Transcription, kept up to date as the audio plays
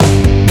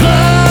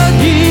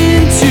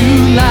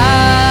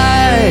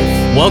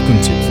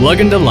Welcome to Plug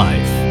into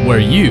Life, where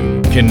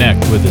you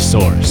connect with the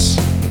source.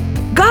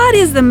 God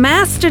is the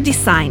master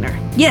designer.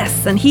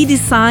 Yes, and He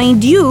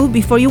designed you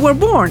before you were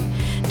born.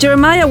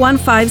 Jeremiah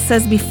 1:5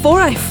 says, "Before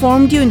I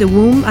formed you in the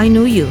womb, I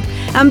knew you.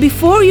 And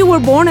before you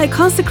were born, I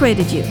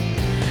consecrated you."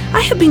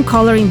 I have been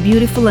coloring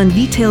beautiful and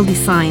detailed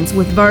designs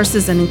with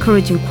verses and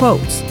encouraging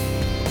quotes.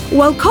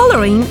 While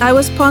coloring, I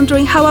was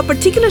pondering how a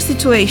particular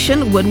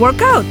situation would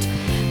work out.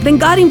 Then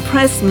God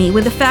impressed me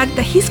with the fact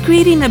that He's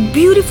creating a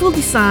beautiful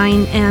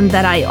design and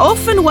that I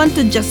often want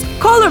to just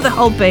color the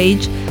whole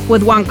page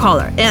with one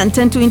color and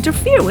tend to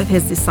interfere with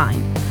His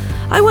design.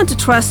 I want to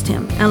trust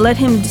Him and let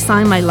Him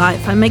design my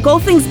life and make all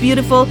things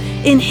beautiful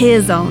in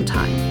His own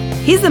time.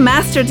 He's the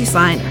master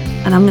designer,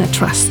 and I'm going to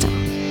trust Him.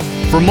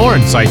 For more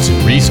insights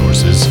and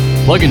resources,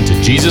 plug into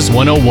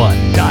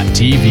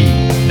Jesus101.tv.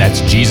 That's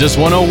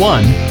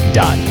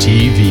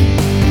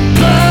Jesus101.tv.